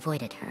still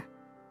avoided her.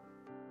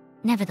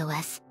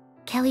 Nevertheless,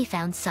 Kelly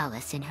found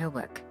solace in her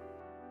work.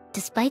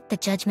 Despite the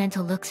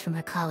judgmental looks from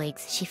her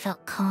colleagues, she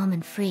felt calm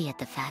and free at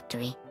the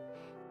factory.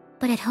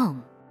 But at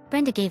home,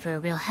 Brenda gave her a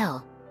real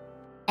hell.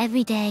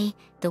 Every day,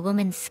 the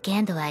woman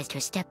scandalized her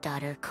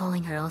stepdaughter,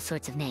 calling her all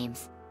sorts of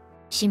names.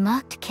 She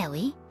mocked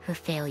Kelly, her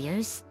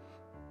failures,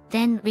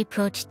 then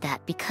reproached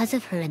that because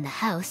of her in the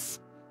house,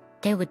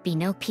 there would be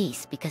no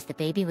peace because the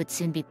baby would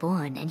soon be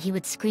born and he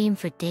would scream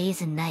for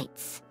days and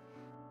nights.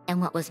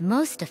 And what was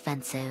most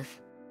offensive,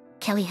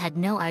 Kelly had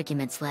no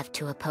arguments left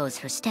to oppose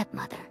her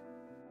stepmother.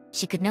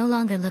 She could no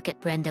longer look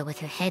at Brenda with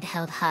her head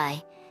held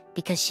high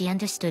because she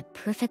understood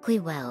perfectly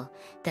well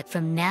that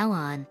from now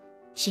on,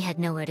 she had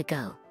nowhere to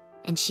go,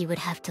 and she would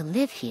have to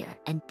live here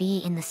and be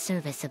in the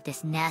service of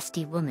this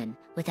nasty woman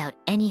without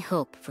any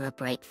hope for a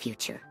bright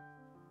future.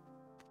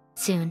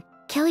 Soon,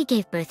 Kelly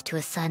gave birth to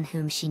a son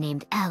whom she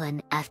named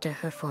Alan after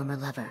her former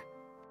lover.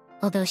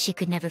 Although she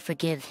could never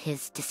forgive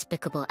his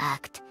despicable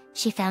act,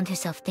 she found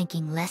herself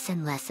thinking less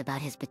and less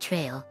about his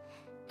betrayal,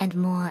 and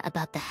more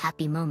about the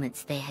happy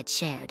moments they had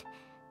shared,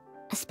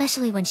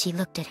 especially when she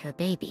looked at her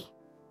baby.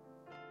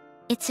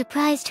 It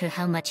surprised her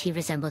how much he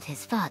resembled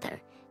his father,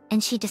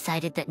 and she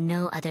decided that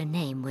no other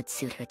name would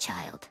suit her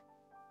child.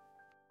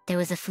 There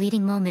was a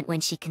fleeting moment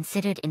when she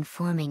considered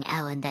informing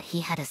Alan that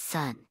he had a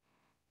son,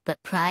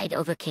 but pride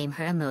overcame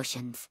her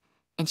emotions,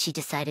 and she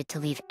decided to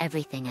leave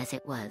everything as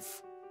it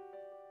was.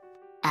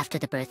 After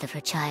the birth of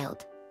her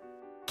child,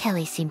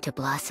 Kelly seemed to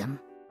blossom.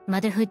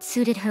 Motherhood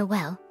suited her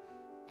well,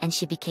 and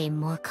she became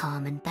more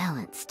calm and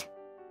balanced.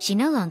 She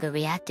no longer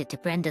reacted to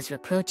Brenda's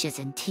reproaches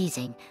and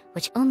teasing,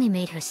 which only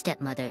made her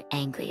stepmother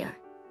angrier.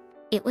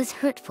 It was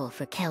hurtful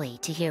for Kelly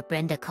to hear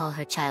Brenda call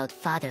her child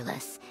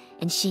fatherless,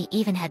 and she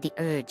even had the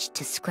urge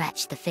to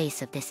scratch the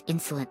face of this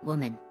insolent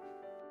woman.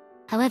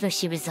 However,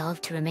 she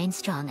resolved to remain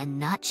strong and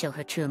not show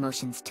her true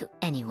emotions to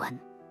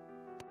anyone.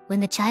 When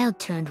the child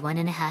turned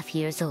 1.5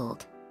 years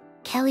old,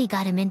 Kelly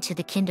got him into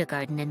the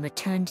kindergarten and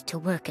returned to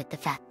work at the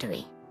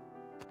factory.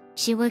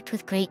 She worked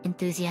with great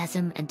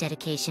enthusiasm and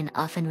dedication,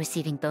 often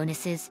receiving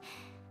bonuses,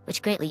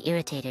 which greatly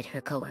irritated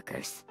her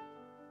coworkers.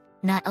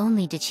 Not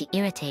only did she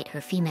irritate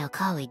her female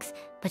colleagues,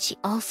 but she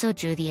also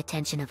drew the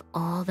attention of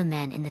all the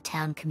men in the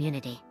town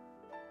community.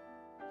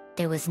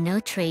 There was no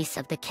trace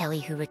of the Kelly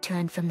who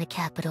returned from the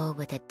capital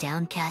with a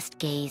downcast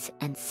gaze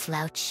and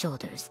slouched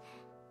shoulders.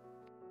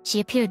 She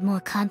appeared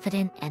more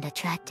confident and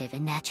attractive,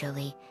 and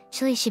naturally,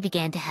 she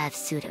began to have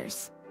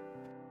suitors.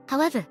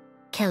 However,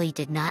 Kelly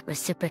did not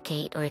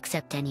reciprocate or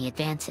accept any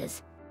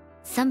advances.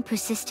 Some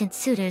persistent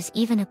suitors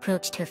even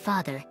approached her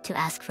father to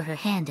ask for her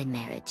hand in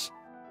marriage,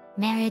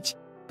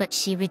 but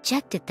she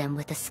rejected them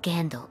with a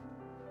scandal,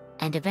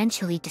 and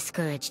eventually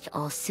discouraged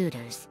all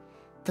suitors.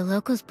 The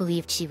locals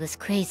believed she was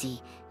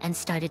crazy and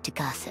started to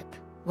gossip.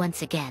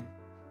 Once again,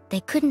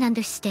 they couldn't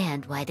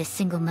understand why this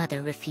single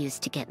mother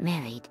refused to get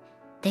married.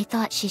 They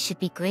thought she should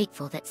be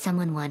grateful that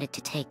someone wanted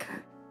to take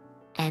her.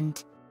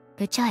 And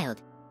her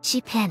child. She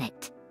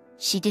panicked.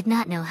 She did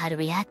not know how to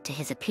react to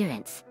his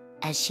appearance,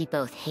 as she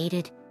both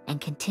hated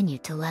and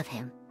continued to love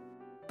him.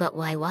 But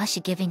why was she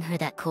giving her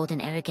that cold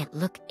and arrogant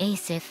look,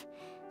 as if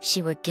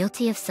she were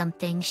guilty of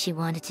something? She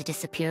wanted to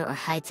disappear or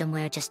hide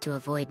somewhere just to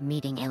avoid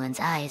meeting Ellen's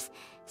eyes.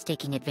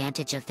 Taking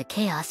advantage of the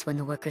chaos when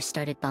the workers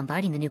started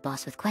bombarding the new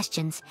boss with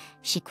questions,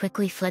 she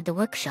quickly fled the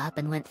workshop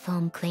and went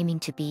home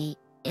claiming to be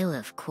ill.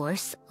 Of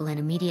course, Len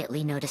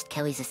immediately noticed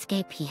Kelly's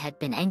escape. He had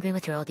been angry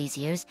with her all these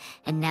years,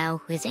 and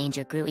now his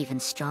anger grew even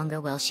stronger.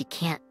 Well, she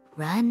can't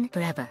run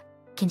forever,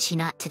 can she?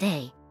 Not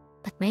today.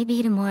 But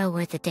maybe tomorrow,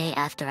 worth a day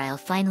after, I'll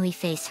finally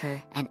face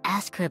her and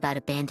ask her about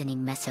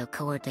abandoning me so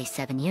cowardly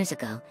 7 years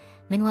ago.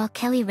 Meanwhile,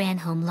 Kelly ran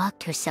home,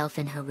 locked herself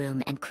in her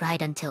room, and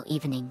cried until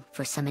evening.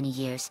 For so many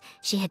years,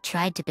 she had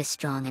tried to be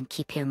strong and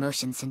keep her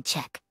emotions in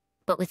check.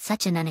 But with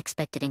such an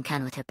unexpected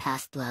encounter with her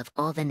past love,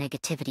 all the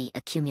negativity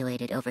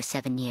accumulated over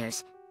 7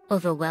 years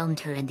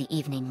overwhelmed her. In the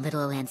evening,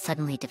 little Ellen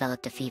suddenly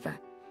developed a fever.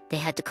 They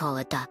had to call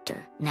a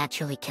doctor.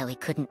 Naturally, Kelly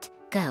couldn't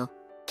go.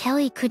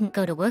 Kelly couldn't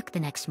go to work the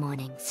next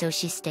morning, so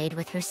she stayed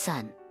with her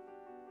son.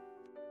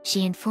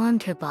 She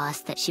informed her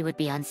boss that she would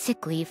be on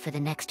sick leave for the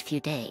next few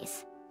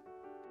days.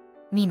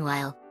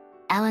 Meanwhile,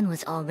 Alan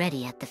was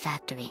already at the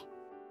factory.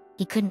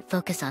 He couldn't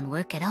focus on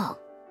work at all.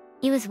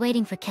 He was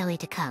waiting for Kelly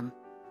to come.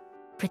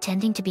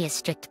 Pretending to be a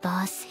strict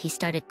boss, he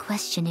started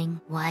questioning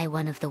why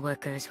one of the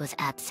workers was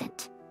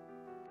absent.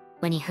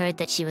 When he heard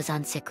that she was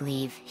on sick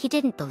leave, he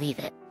didn't believe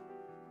it.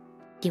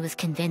 He was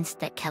convinced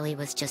that Kelly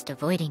was just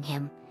avoiding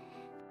him.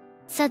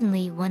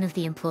 Suddenly, one of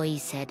the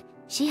employees said,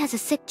 "She has a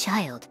sick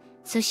child,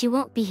 so she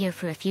won't be here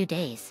for a few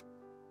days."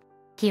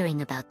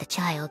 Hearing about the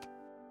child,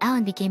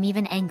 Alan became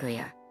even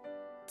angrier.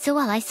 "So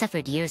while I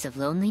suffered years of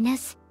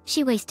loneliness,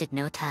 she wasted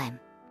no time.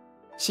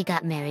 She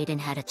got married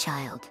and had a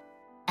child."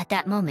 At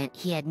that moment,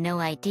 he had no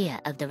idea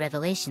of the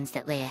revelations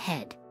that lay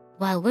ahead.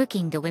 While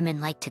working, the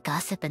women liked to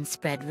gossip and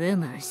spread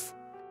rumors.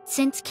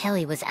 Since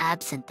Kelly was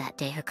absent that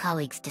day, her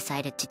colleagues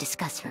decided to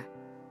discuss her.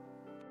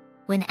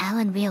 When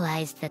Alan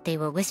realized that they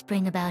were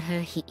whispering about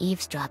her, he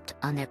eavesdropped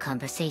on their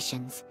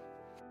conversations.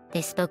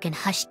 They spoke in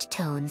hushed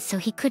tones, so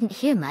he couldn't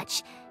hear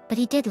much, but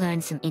he did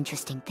learn some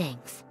interesting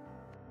things.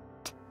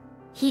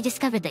 He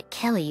discovered that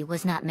Kelly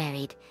was not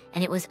married,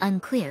 and it was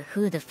unclear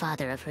who the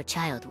father of her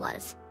child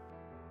was.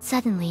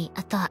 Suddenly,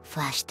 a thought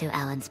flashed through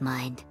Alan's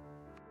mind.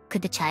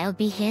 Could the child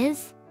be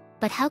his?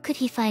 But how could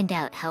he find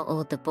out how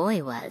old the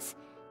boy was?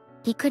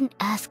 He couldn't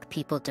ask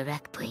people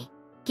directly.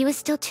 He was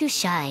still too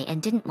shy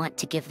and didn't want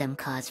to give them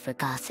cause for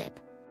gossip.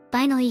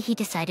 Finally, he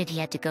decided he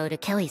had to go to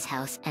Kelly's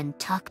house and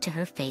talk to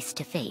her face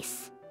to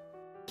face.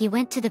 He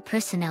went to the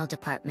personnel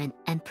department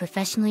and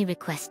professionally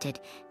requested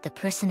the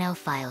personnel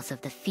files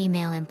of the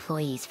female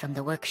employees from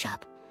the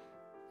workshop,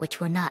 which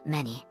were not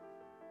many.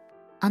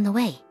 On the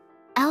way,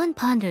 Alan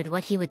pondered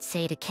what he would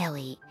say to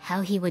Kelly,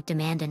 how he would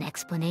demand an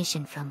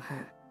explanation from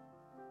her.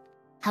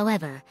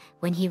 However,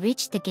 when he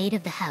reached the gate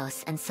of the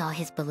house and saw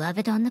his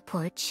beloved on the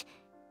porch,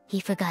 he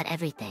forgot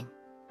everything.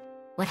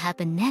 What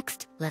happened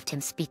next left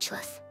him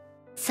speechless.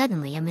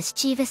 Suddenly, a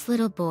mischievous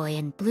little boy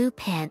in blue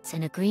pants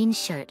and a green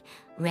shirt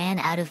ran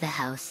out of the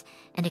house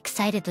and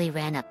excitedly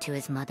ran up to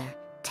his mother,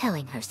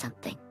 telling her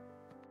something.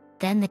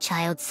 Then the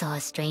child saw a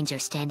stranger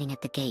standing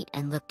at the gate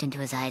and looked into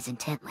his eyes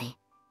intently.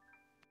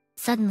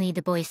 Suddenly,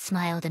 the boy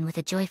smiled and with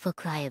a joyful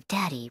cry of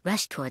 "Daddy,"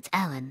 rushed towards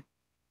Alan.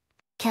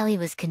 Kelly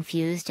was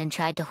confused and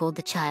tried to hold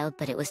the child,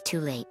 but it was too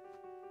late.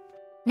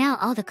 Now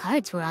all the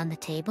cards were on the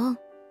table.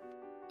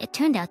 It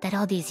turned out that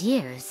all these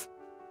years,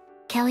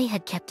 Kelly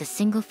had kept a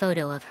single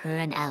photo of her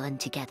and Alan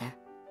together.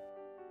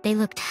 They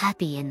looked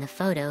happy in the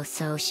photo,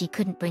 so she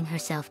couldn't bring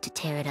herself to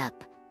tear it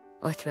up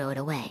or throw it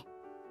away.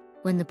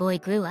 When the boy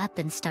grew up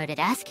and started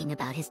asking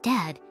about his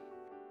dad,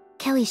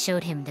 Kelly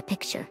showed him the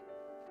picture.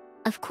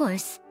 Of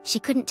course, she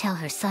couldn't tell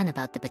her son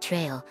about the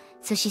betrayal,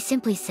 so she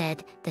simply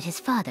said that his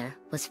father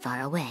was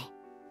far away.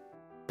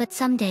 But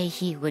someday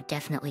he would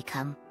definitely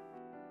come.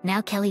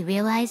 Now Kelly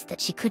realized that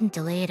she couldn't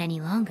delay it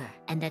any longer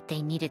and that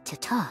they needed to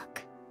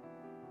talk.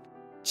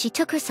 She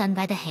took her son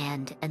by the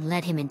hand and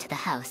led him into the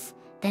house,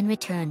 then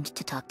returned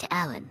to talk to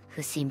Alan,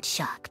 who seemed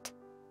shocked.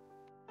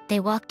 They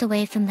walked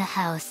away from the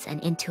house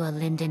and into a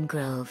linden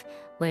grove,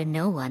 where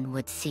no one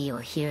would see or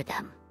hear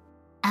them.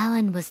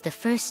 Alan was the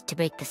first to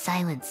break the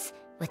silence,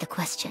 with a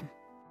question.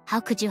 "How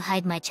could you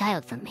hide my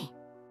child from me?"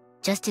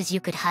 "Just as you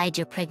could hide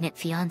your pregnant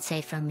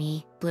fiancé from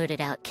me," blurted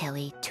out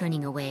Kelly,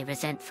 turning away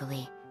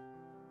resentfully.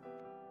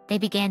 They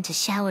began to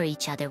shower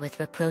each other with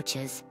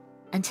reproaches,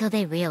 until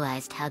they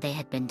realized how they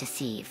had been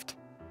deceived.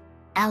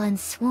 Alan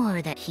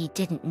swore that he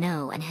didn't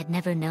know and had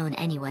never known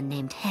anyone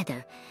named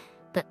Heather,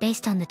 but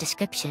based on the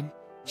description,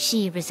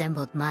 she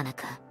resembled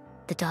Monica,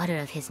 the daughter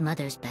of his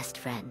mother's best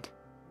friend.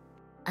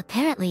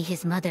 Apparently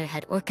his mother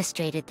had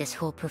orchestrated this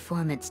whole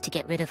performance to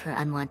get rid of her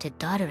unwanted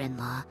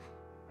daughter-in-law,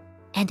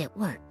 and it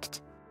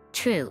worked.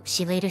 True,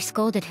 she later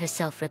scolded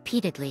herself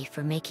repeatedly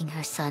for making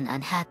her son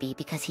unhappy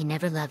because he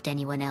never loved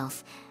anyone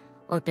else,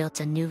 or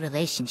built a new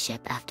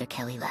relationship after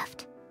Kelly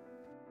left.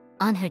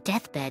 On her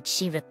deathbed,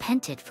 she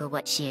repented for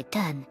what she had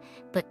done,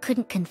 but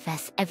couldn't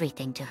confess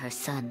everything to her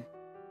son.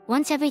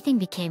 Once everything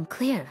became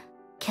clear,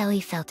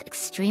 Kelly felt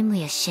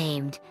extremely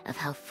ashamed of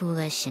how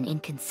foolish and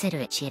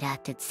inconsiderate she had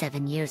acted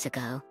 7 years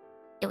ago.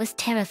 It was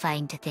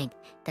terrifying to think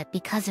that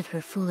because of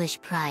her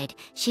foolish pride,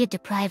 she had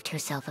deprived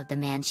herself of the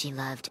man she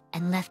loved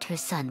and left her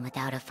son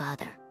without a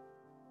father.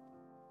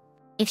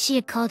 If she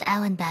had called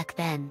Alan back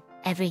then,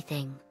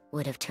 everything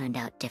would have turned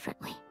out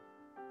differently.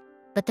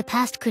 But the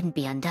past couldn't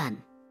be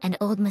undone, and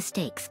old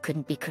mistakes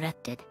couldn't be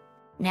corrected.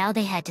 Now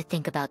they had to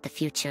think about the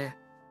future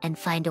and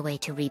find a way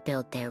to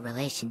rebuild their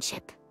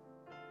relationship.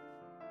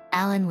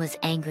 Alan was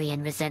angry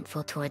and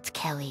resentful towards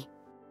Kelly.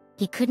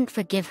 He couldn't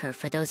forgive her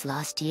for those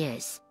lost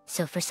years,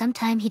 so for some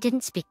time he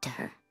didn't speak to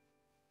her.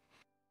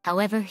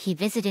 However, he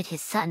visited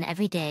his son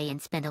every day and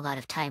spent a lot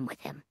of time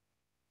with him.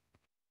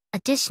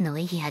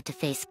 Additionally, he had to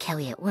face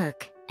Kelly at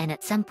work, and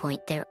at some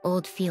point their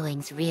old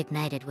feelings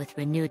reignited with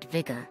renewed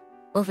vigor,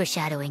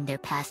 overshadowing their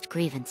past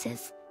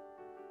grievances.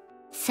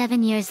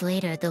 7 years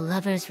later, the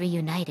lovers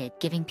reunited,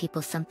 giving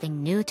people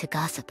something new to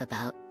gossip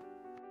about.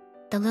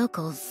 The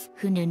locals,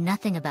 who knew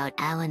nothing about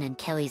Alan and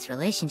Kelly's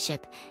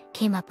relationship,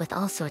 came up with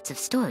all sorts of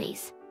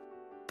stories.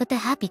 But the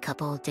happy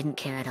couple didn't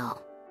care at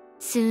all.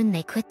 Soon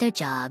they quit their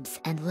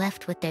jobs and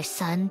left with their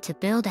son to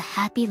build a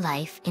happy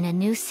life in a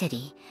new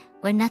city,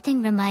 where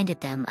nothing reminded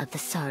them of the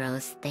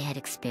sorrows they had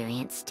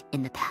experienced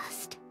in the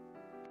past.